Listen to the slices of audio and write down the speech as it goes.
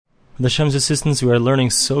With Hashem's assistance, we are learning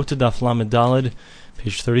Sota Daf Lamed Daled,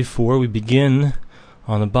 page 34. We begin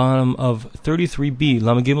on the bottom of 33b,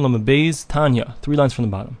 Lamed Gimel Lamed Beis, Tanya, 3 lines from the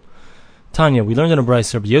bottom. Tanya, we learned in a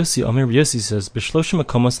Brayso, Rabbi Yossi, Amir Rabbi Yossi says, B'shloshim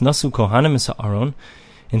Makomos Nasu Kohanim es Aaron.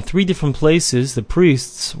 In 3 different places, the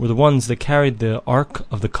priests were the ones that carried the Ark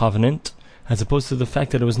of the Covenant, as opposed to the fact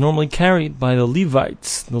that it was normally carried by the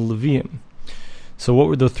Levites, the Leviim. So what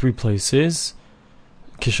were the 3 places?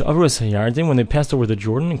 When they passed over the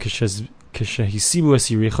Jordan, and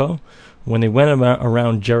when they went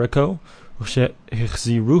around Jericho, when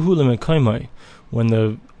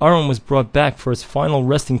the Aron was brought back for its final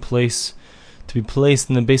resting place to be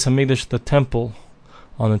placed in the Beis HaMikdash, the temple,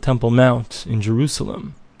 on the Temple Mount in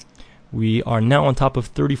Jerusalem. We are now on top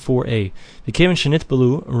of 34a.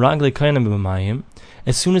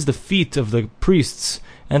 As soon as the feet of the priests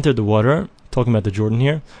entered the water, talking about the Jordan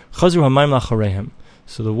here,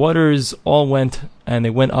 so the waters all went, and they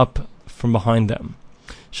went up from behind them.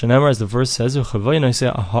 Shenemar, as the verse says, and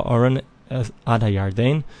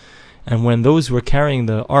when those who were carrying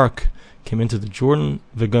the ark came into the Jordan,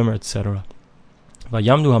 V'gomer, etc.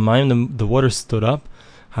 The waters stood up,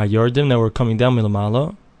 Hayardim, that were coming down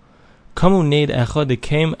milamala. Kamu neid echad, they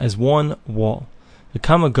came as one wall. The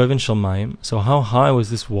kama govin shalmayim. So how high was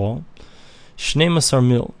this wall? Shnei masar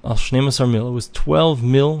mil. Al shnei masar mil. It was 12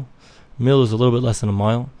 mil. Mil is a little bit less than a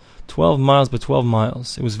mile. 12 miles by 12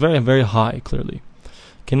 miles. It was very, very high, clearly.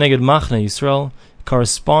 Keneged machne Yisrael,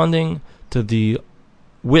 corresponding to the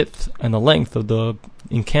width and the length of the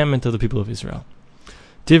encampment of the people of Israel.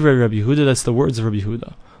 Divrei Rabbi Yehuda, that's the words of Rabbi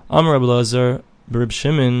Yehuda. Amar Rabbi Lazar, Reb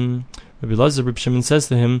Shimon. Rabbi Lazar, Reb Shimon says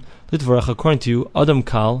to him, Litvarach, according to you, Adam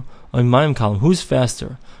Kal, Mayim Kalim. Who's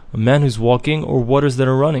faster? A man who's walking or waters that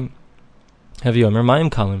are running? Heavy Omer,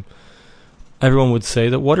 Mayim Kalim. Everyone would say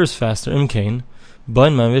that water's faster, Imkain,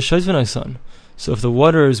 Bain Mayim V'Shayzv'nai son. So if the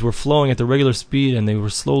waters were flowing at the regular speed and they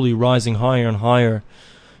were slowly rising higher and higher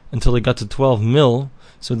until they got to 12 mil,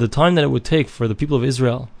 so the time that it would take for the people of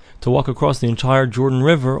Israel to walk across the entire Jordan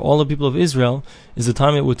River, all the people of Israel, is the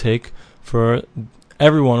time it would take for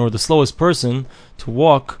everyone, or the slowest person, to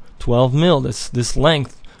walk 12 mil, this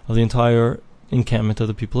length of the entire encampment of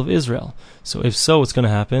the people of Israel. So if so, what's going to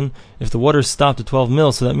happen? If the waters stopped at 12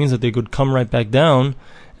 mil, so that means that they could come right back down,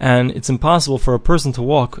 and it's impossible for a person to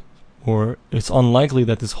walk, or it's unlikely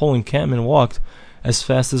that this whole encampment walked as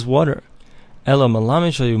fast as water. Rather,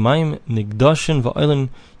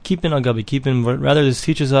 this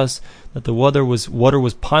teaches us that the water was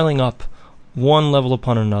piling up one level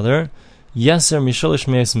upon another, until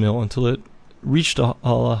it reached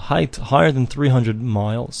a height higher than 300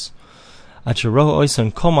 miles. Until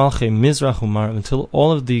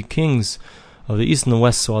all of the kings of the east and the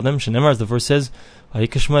west saw them. Shenemar, as the verse says, and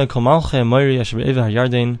it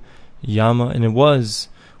was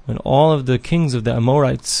when all of the kings of the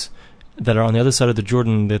Amorites that are on the other side of the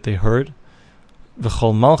Jordan that they heard, and all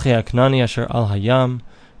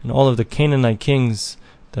of the Canaanite kings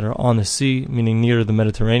that are on the sea, meaning near the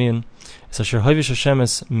Mediterranean, how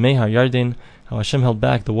Hashem held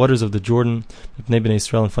back the waters of the Jordan in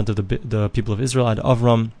front of the people of Israel at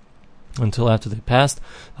Avram until after they passed.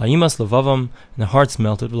 And their hearts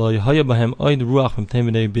melted. They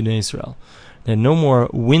had no more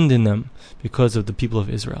wind in them because of the people of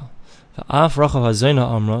Israel. And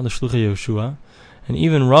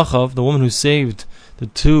even Rachav, the woman who saved the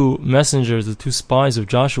 2 messengers, the 2 spies of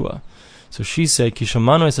Joshua, so she said,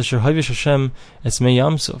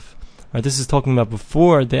 Right, this is talking about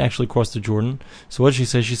before they actually crossed the Jordan. So what did she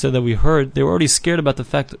say? She said that we heard, they were already scared about the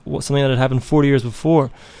fact that something that had happened 40 years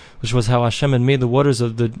before, which was how Hashem had made the waters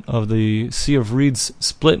of the Sea of Reeds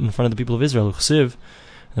split in front of the people of Israel. And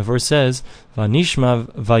the verse says,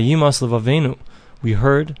 Vanishmav vayimas levavenu. We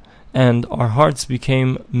heard, and our hearts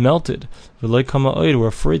became melted. V'loi kama oid, we're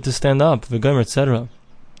afraid to stand up. V'gomer, etc.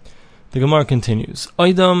 The Gemara continues.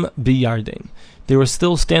 Oidam biyarden. They were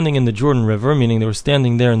still standing in the Jordan River, meaning they were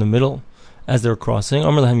standing there in the middle as they were crossing.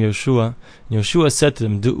 Amar lahem Yoshua. Yoshua said to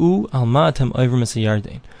them, Du'u al ma'atem over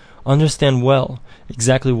mesayarden. Understand well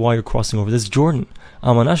exactly why you're crossing over this Jordan.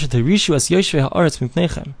 The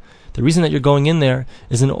reason that you're going in there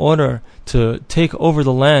is in order to take over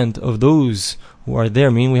the land of those who are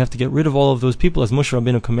there, meaning we have to get rid of all of those people as Moshe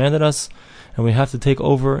Rabbeinu commanded us, and we have to take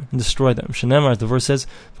over and destroy them. Shenemar, as the verse says,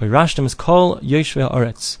 Vayrashtem is kol yoshvei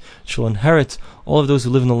haaretz. Shall inherit all of those who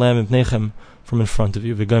live in the land of Nechem from in front of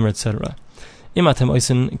you, V'gomer, etc. Imatem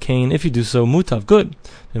oisen kain, if you do so, mutav, good.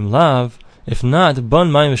 V'imlav, if not,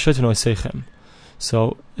 ban mayim v'shotin oisechem.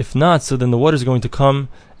 So, if not, so then the waters are going to come,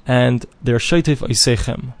 and they're shotif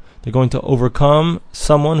oisechem. They're going to overcome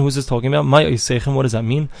someone who's just talking about my oisechem. What does that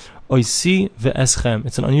mean? Oisi ve'eschem.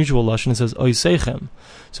 It's an unusual lashon. It says oisechem.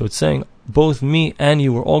 So it's saying both me and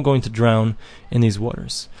you were all going to drown in these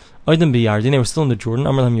waters. Oidem biyardin. They were still in the Jordan.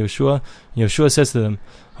 Amar lam Yoshua. Yoshua says to them,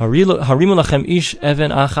 Harimu lachem ish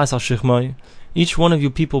even achas al shechmai. Each one of you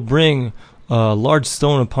people bring a large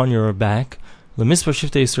stone upon your back. L'mispar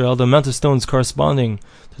shiftei Yisrael, the amount of stones corresponding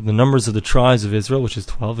to the numbers of the tribes of Israel, which is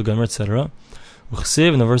 12, the Gomer, etc.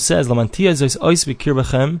 And the verse says, in order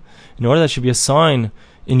that should be a sign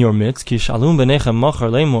in your midst, so that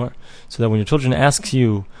when your children ask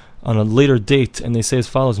you on a later date and they say as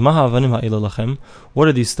follows, what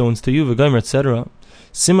are these stones to you, etc.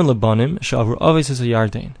 This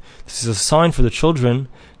is a sign for the children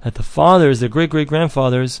that the fathers, their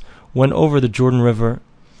great-great-grandfathers, went over the Jordan River.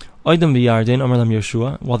 While they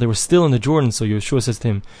were still in the Jordan, so Yeshua says to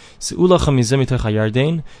him,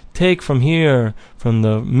 take from here, from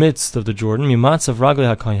the midst of the Jordan,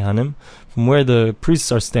 from where the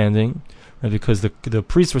priests are standing, right, because the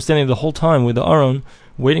priests were standing the whole time with the Aaron,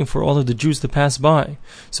 waiting for all of the Jews to pass by.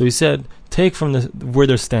 So he said, take from where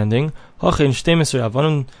they're standing,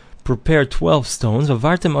 prepare 12 stones,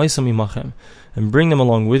 and bring them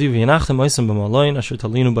along with you, and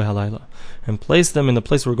place them in the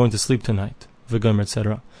place where we're going to sleep tonight,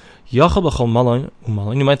 etc. You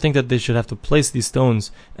might think that they should have to place these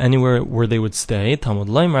stones anywhere where they would stay. Talmud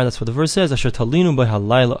Laimar, that's what the verse says,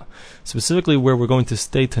 specifically where we're going to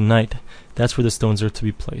stay tonight. That's where the stones are to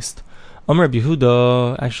be placed. Amar Rabbi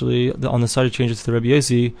Yehuda, actually, on the side it changes to Rabbi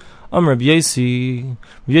Yosi. Amar Rabbi Yosi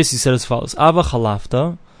said as follows, Abba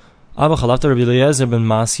Chalafta, Rabbi Eliezer ben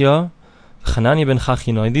Masya, Chananya ben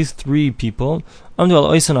Chachinoi, these three people, Amdu al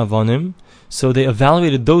Oisan Avonim, so they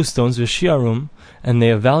evaluated those stones, Vishiarum, and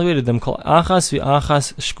they evaluated them, called Achas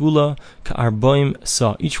v'Achas Shkula Ka'arboim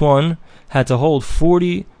Sa. Each one had to hold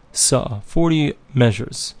 40 Sa, 40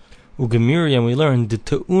 measures. Ugemiri, and we learned, the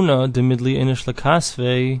Te'una de Midli Inish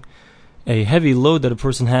Lakasve, a heavy load that a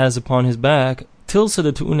person has upon his back, Tilsa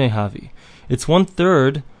de Te'une Havi. It's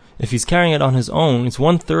 1/3, if he's carrying it on his own, it's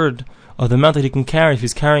 1/3 of the amount that he can carry if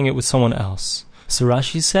he's carrying it with someone else. So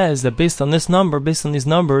Rashi says that based on these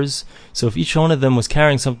numbers, so if each one of them was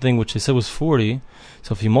carrying something which they said was 40,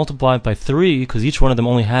 so if you multiply it by 3, because each one of them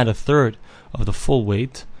only had 1/3 of the full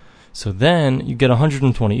weight, so then you get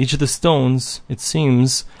 120. Each of the stones, it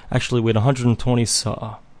seems, actually weighed 120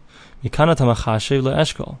 sa'ah.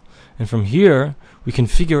 And from here, we can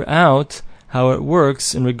figure out how it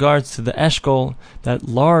works in regards to the eshkol, that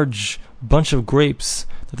large bunch of grapes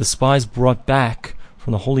that the spies brought back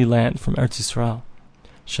from the Holy Land, from Eretz Yisrael.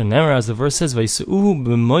 Shenemar, as the verse says, Vaiseuhu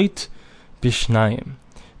b'moit bishnayim.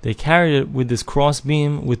 They carried it with this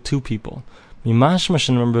crossbeam with 2 people. Mimashma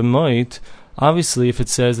shenemar b'moit. Obviously, if it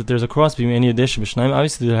says that there's a crossbeam, any addition bishnayim,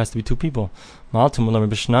 obviously there has to be 2 people. Maltum ulamar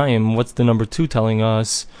bishnayim. What's the number 2 telling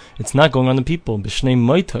us? It's not going on the people. Bishnei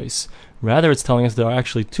moitos. Rather, it's telling us there are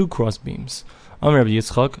actually 2 crossbeams. Amar Rabbi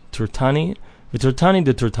Yitzchak, Turtani, v'Turtani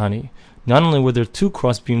de Turtani. Not only were there 2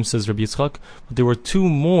 crossbeams, says Rabbi Yitzchak, but there were 2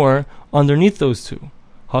 more underneath those 2.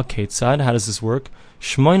 Ha-Ketzad, how does this work?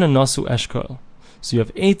 Shmoina nasu eshkol. So you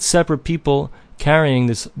have 8 separate people carrying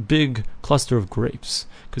this big cluster of grapes.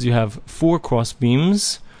 Because you have 4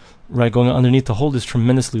 crossbeams, right, going underneath to hold this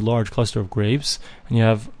tremendously large cluster of grapes. And you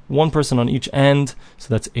have 1 person on each end, so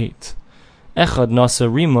that's 8. Echad nasa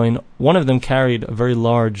rimoin, one of them carried a very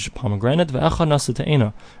large pomegranate, ve'echad nasa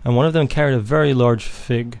te'ena, and one of them carried a very large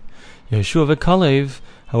fig. Yeshua ve'Kalev,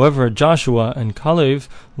 however, Joshua and Kalev,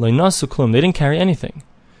 le'nasu klum, they didn't carry anything.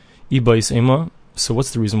 Ibais ema, so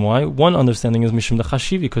what's the reason why? One understanding is mishum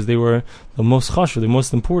dachashivi, because they were the most chashuv, the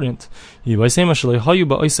most important. Ibais ema shalehayu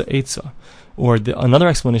ba'isa eitza. Or another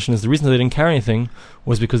explanation is the reason they didn't carry anything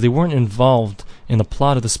was because they weren't involved in the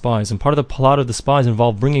plot of the spies. And part of the plot of the spies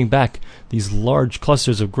involved bringing back these large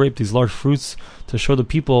clusters of grape, these large fruits, to show the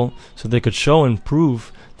people, so they could show and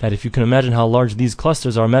prove that if you can imagine how large these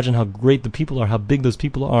clusters are, imagine how great the people are, how big those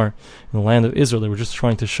people are in the land of Israel. They were just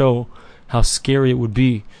trying to show how scary it would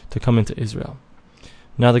be to come into Israel.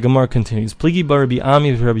 Now the Gemara continues. Pligi bar Rabbi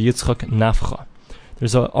Ami v'Rabbi Yitzchak nafcha.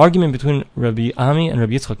 There's an argument between Rabbi Ami and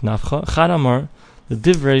Rabbi Yitzchak nafcha. Chad Amar, the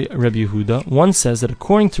Divrei Rabbi Yehuda. One says that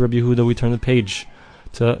according to Rabbi Yehuda, we turn the page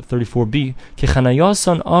to 34b.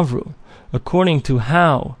 Kechanayasan avru. According to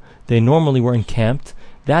how they normally were encamped,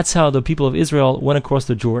 that's how the people of Israel went across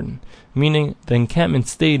the Jordan. Meaning, the encampment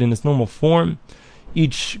stayed in its normal form.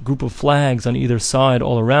 Each group of flags on either side,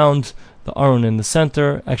 all around, the Aron in the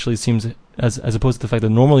center. Actually, it seems, as opposed to the fact that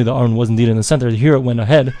normally the Aron was indeed in the center, here it went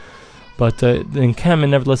ahead. But the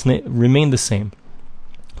encampment nevertheless remained the same.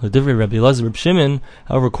 The different Rabbi Elazar Reb Shimon,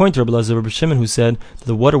 however, according to Rabbi Elazar Reb Shimon, who said that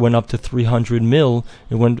the water went up to 300 mil,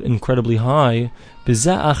 it went incredibly high.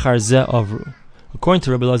 B'zeh achar zeh avru. According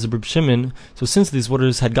to Rabbi Elazar Reb Shimon, so since these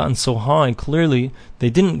waters had gotten so high, clearly they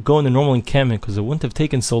didn't go in the normal encampment because it wouldn't have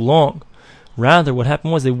taken so long. Rather, what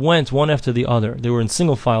happened was they went one after the other. They were in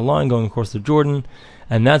single file line going across the Jordan,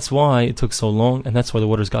 and that's why it took so long, and that's why the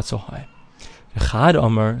waters got so high. Echad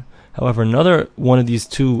Amar, however, another one of these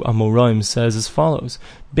two Amoraim says as follows: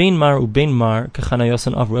 Bein Mar ubein Mar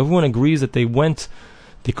kechanayasan avru. Everyone agrees that they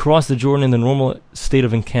crossed the Jordan in the normal state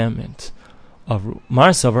of encampment. Avru. Mar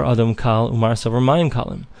savar adam kal umar savar mayim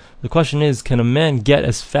kalim. The question is, can a man get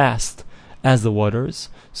as fast as the waters?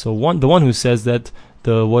 So the one who says that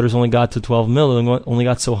the waters only got to 12 mil, only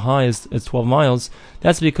got so high as 12 miles,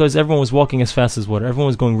 that's because everyone was walking as fast as water. Everyone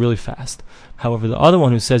was going really fast. However, the other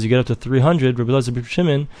one who says you get up to 300, Rabbi Elazar Reb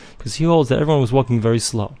Shimon, because he holds that everyone was walking very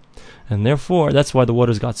slow. And therefore, that's why the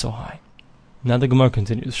waters got so high. Now the Gemara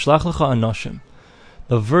continues. Shlach lecha anashim.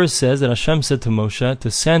 The verse says that Hashem said to Moshe to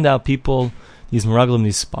send out people, these meraglim,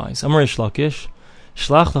 these spies. Amar Reish Lakish,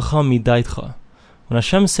 Shlach lecha midaitcha. When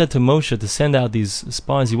Hashem said to Moshe to send out these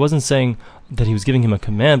spies, he wasn't saying that he was giving him a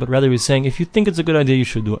command, but rather he was saying, if you think it's a good idea, you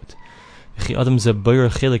should do it.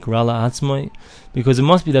 Because it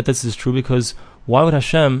must be that this is true, because why would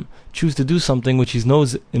Hashem choose to do something which he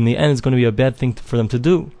knows in the end is going to be a bad thing for them to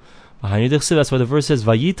do? That's why the verse says,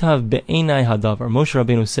 Vayitav be'enai hadavar. Moshe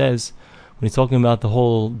Rabbeinu says, when he's talking about the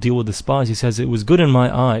whole deal with the spies, he says, it was good in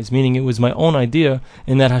my eyes, meaning it was my own idea,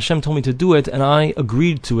 in that Hashem told me to do it, and I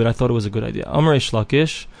agreed to it. I thought it was a good idea. Amar Reish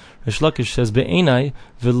Lakish says, Be'enai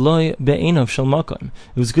v'loi be'enav shel makam.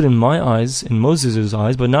 It was good in my eyes, in Moses'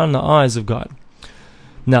 eyes, but not in the eyes of God.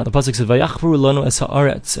 Now, the pasuk says, Vayachvuru lanu es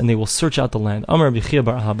haaretz, and they will search out the land. Amar Rabbi Chia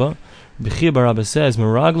bar Abba. Rabbi Chia bar Abba says,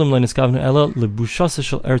 Meraglim le'niskavnu ela lebushasa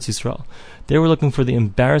shel Eretz Yisrael. They were looking for the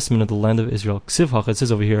embarrassment of the land of Israel. Ksiv hach, it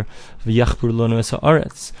says over here, V'yachvuru lanu es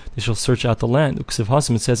haaretz. They shall search out the land. Ksiv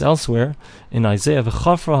hasim, it says elsewhere, in Isaiah,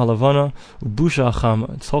 V'chafra halavana ubusha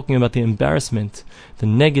achama. It's talking about the embarrassment, the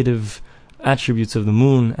negative attributes of the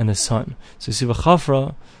moon and the sun. So you see,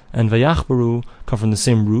 V'chafra and Vayachbaru come from the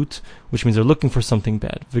same root, which means they're looking for something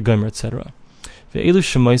bad, V'gomer, etc. Ve'elu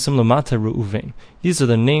shemaisam lamata Reuven. These are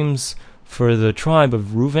the names for the tribe of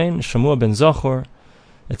Reuven, Shamua ben Zachor,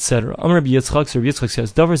 etc. Amar Rabbi Yitzchak, Rabbi Yitzchak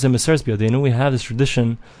says, Davar ze meseres b'yadeinu. We have this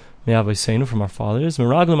tradition, me'avayseinu, from our fathers,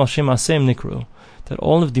 meraglim al shem asem nikru, that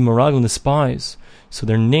all of the meraglim, the spies, so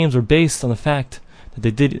their names were based on the fact that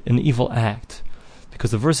they did an evil act.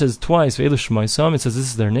 Because the verse says twice, Ve'elu shemaisam, it says this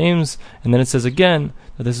is their names, and then it says again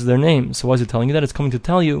that this is their names. So why is it telling you that? It's coming to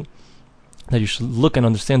tell you that you should look and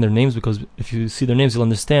understand their names, because if you see their names, you'll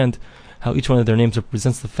understand how each one of their names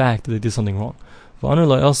represents the fact that they did something wrong.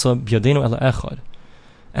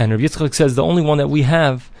 And Rabbi Yitzchak says the only one that we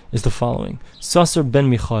have is the following. Sasar ben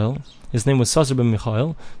Michael. His name was Sasar ben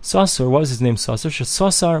Michael. Sasar, why was his name Sasar?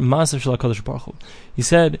 Sasar Ma'aser Shel HaKadosh Baruch Hu. He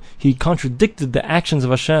said he contradicted the actions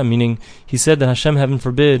of Hashem, meaning he said that Hashem, heaven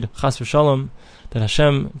forbid, Chas v'Shalom, that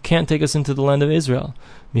Hashem can't take us into the land of Israel.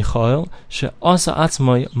 Michael, she'asa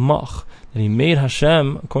atzmai mach, that he made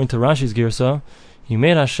Hashem, according to Rashi's Girsa, he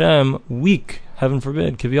made Hashem weak, heaven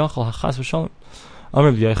forbid, kiviyachal Chas v'Shalom.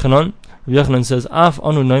 Amar Rabbi Yochanan says, Af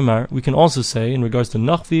anu neymar, we can also say, in regards to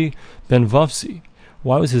Nachvi ben Vavsi.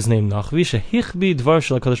 Why was his name Nachvi? Shehichbi dvar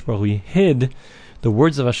shel HaKadosh Baruch Hu. He hid the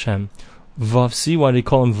words of Hashem. Vavsi, why did he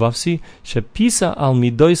call him Vavsi? Shepisa al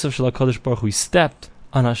midoisav shel HaKadosh Baruch Hu. He stepped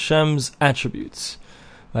on Hashem's attributes.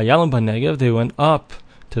 Vayalam b'negev, they went up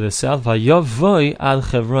to the south. Vayavoi ad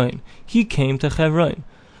Chevron. He came to Chevron.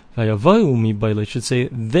 Vayavoyu mi baile, should say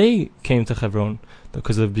they came to Chevron,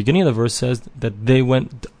 because the beginning of the verse says that they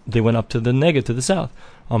went up to the Negev, to the south.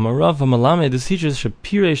 Amarav Malame, this teaches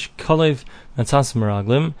Shapiresh Kalev Natsas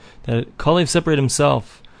Meraglim, that Kalev separated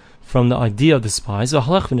himself from the idea of the spies,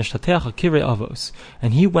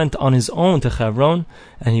 and he went on his own to Chevron,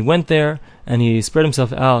 and he went there and he spread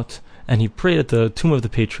himself out and he prayed at the tomb of the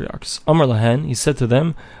patriarchs. Amar Lahen, he said to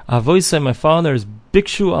them, Avoisai, my fathers,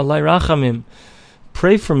 Bikshu Alai Rachamim,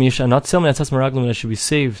 pray for me, not tell me that I should be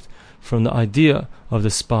saved from the idea of the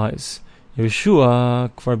spies.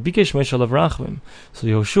 Yehoshua kvar bikesh Moshe alav rachmim. So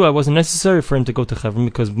Yehoshua, wasn't necessary for him to go to Chevron,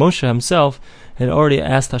 because Moshe himself had already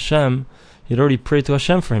asked Hashem, he had already prayed to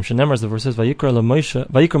Hashem for him. Shenemar, as the verse says, Vayikra Moshe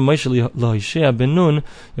laHoshea ben Nun.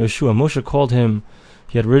 Yehoshua, Moshe called him,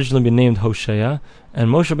 he had originally been named Hoshea, and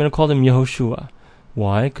Moshe ben called him Yehoshua.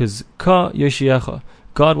 Why? Because Ka Yoshiacha,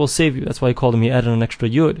 God will save you. That's why he called him, he added an extra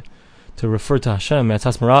Yud to refer to Hashem.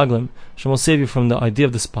 Hashem will save you from the idea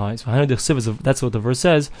of the spies. That's what the verse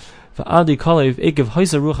says.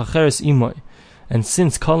 And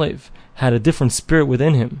since Kalev had a different spirit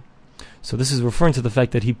within him. So this is referring to the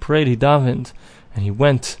fact that he prayed, he davened, and he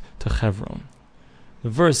went to Hebron. The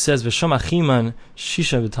verse says, V'sham Achiman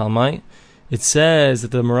Shisha v'Talmai. It says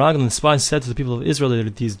that the Meraglim and the spies said to the people of Israel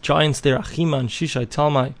that these giants there, Achiman, Shisha,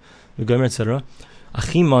 Talmai, V'Gomer, etc.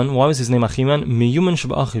 Achiman, why was his name Achiman? Miyuman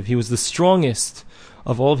Shab'achiv. He was the strongest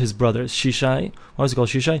of all of his brothers. Shishai, why was he called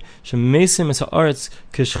Shishai? Shemesim es ha'aretz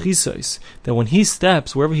keshchisos. That when he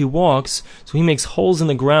steps, wherever he walks, so he makes holes in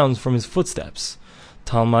the ground from his footsteps.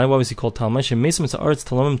 Talmai, why was he called Talmai? Shemesim es ha'aretz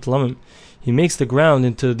talamim talamim. He makes the ground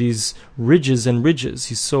into these ridges and ridges.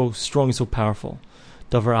 He's so strong, he's so powerful.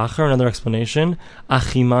 Davar Acher, another explanation.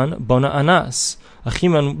 Achiman bona Anas.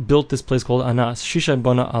 Achiman built this place called Anas. Shishai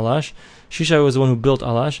bona Alash. Shishai was the one who built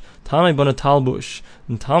Alash. Talmai bona Talbush.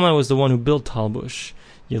 And Talmai was the one who built Talbush.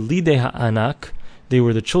 Yelidei ha'anak. They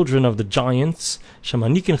were the children of the giants.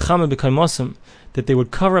 Shamanikin chame b'kaimasim. That they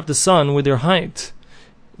would cover up the sun with their height.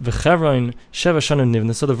 V'chevron sheva shana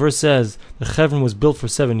nivnasa. The verse says the Chevron was built for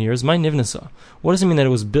 7 years. My nivnasa. What does it mean that it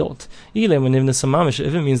was built? If it means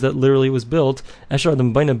that literally it was built, is it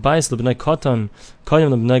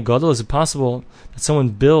possible that someone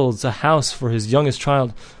builds a house for his youngest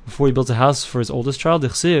child before he builds a house for his oldest child? The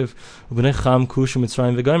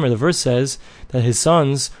verse says that his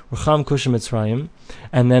sons were Cham, Cush, and Mitzrayim,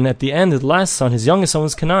 and then at the end, his last son, his youngest son,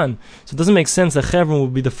 was Canaan. So it doesn't make sense that Hebron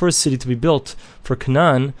would be the first city to be built for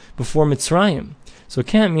Canaan before Mitzrayim. So it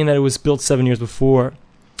can't mean that it was built 7 years before.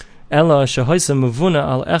 Ella shahoisa mavuna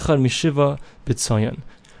al echad mishiva bitzayan.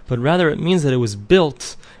 But rather it means that it was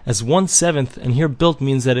built as 1/7, and here built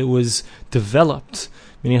means that it was developed,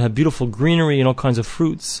 meaning it had beautiful greenery and all kinds of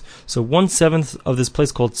fruits. So 1/7 of this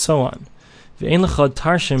place called Tzoan. Ve'ein lechad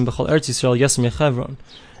tarshim b'chol Eretz Yisrael yesem Chevron.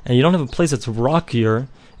 And you don't have a place that's rockier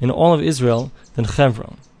in all of Israel than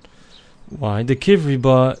Hebron. Why? The kivri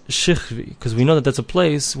ba shichvi, because we know that that's a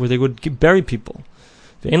place where they would bury people.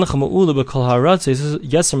 There's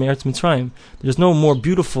no more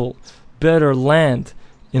beautiful, better land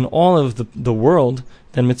in all of the world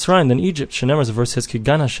than Mitzrayim, than Egypt. Shenemar, the verse says,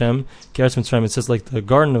 Kigan Hashem, Keretz Mitzrayim. It says like the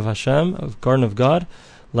garden of Hashem, garden of God,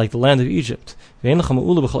 like the land of Egypt. There's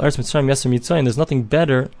nothing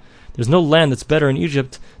better. There's no land that's better in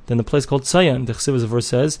Egypt than the place called Tzayan. The Chesiv, as the verse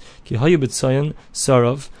says, Ki hayu b'Tzayan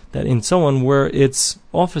sarav, that in Tzayan were its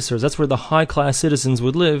officers. That's where the high-class citizens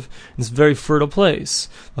would live in this very fertile place.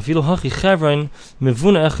 Nevertheless,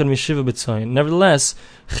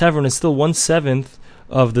 Hebron is still 1/7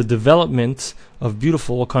 of the development of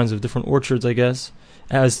beautiful, all kinds of different orchards, I guess,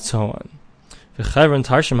 as Tzayan. Chevron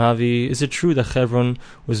Tarshim Havi, is it true that Chevron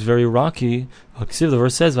was very rocky? The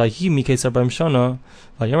verse says, it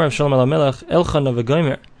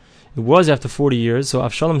was after 40 years, so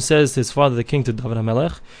Avshalom says to his father, the king, to David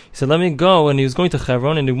HaMelech, he said, let me go, and he was going to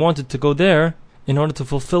Chevron, and he wanted to go there in order to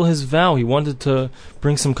fulfill his vow. He wanted to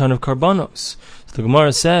bring some kind of karbanos. So the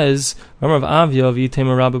Gemara says, Rav Avia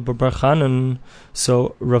v'yitem Rabbi Bar Chanan.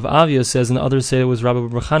 So Rav Avia says, and others say it was Rabbi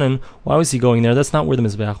Bar Chanan. Why was he going there? That's not where the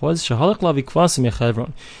Mizbeach was. Shahalach lavi kvasim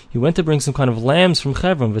Chevron. He went to bring some kind of lambs from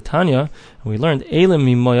Chevron, V'tanya, and we learned Elim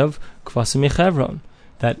mi Moav kvasim Chevron,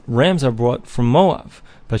 that rams are brought from Moab,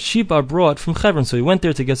 but sheep are brought from Chevron. So he went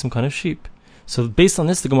there to get some kind of sheep. So based on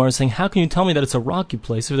this, the Gemara is saying, how can you tell me that it's a rocky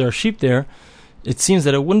place? If there are sheep there, it seems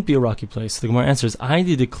that it wouldn't be a rocky place. The Gemara answers,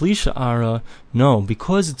 Aidi de Klisha Ara, no,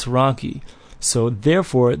 because it's rocky. So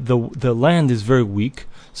therefore, the land is very weak.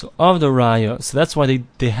 So of the Raya, so that's why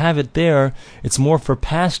they have it there. It's more for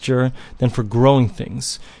pasture than for growing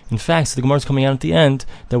things. In fact, so the Gemara is coming out at the end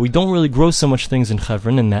that we don't really grow so much things in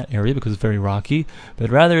Hebron, in that area, because it's very rocky, but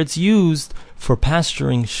rather it's used for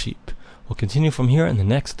pasturing sheep. We'll continue from here in the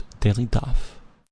next Daily Daf.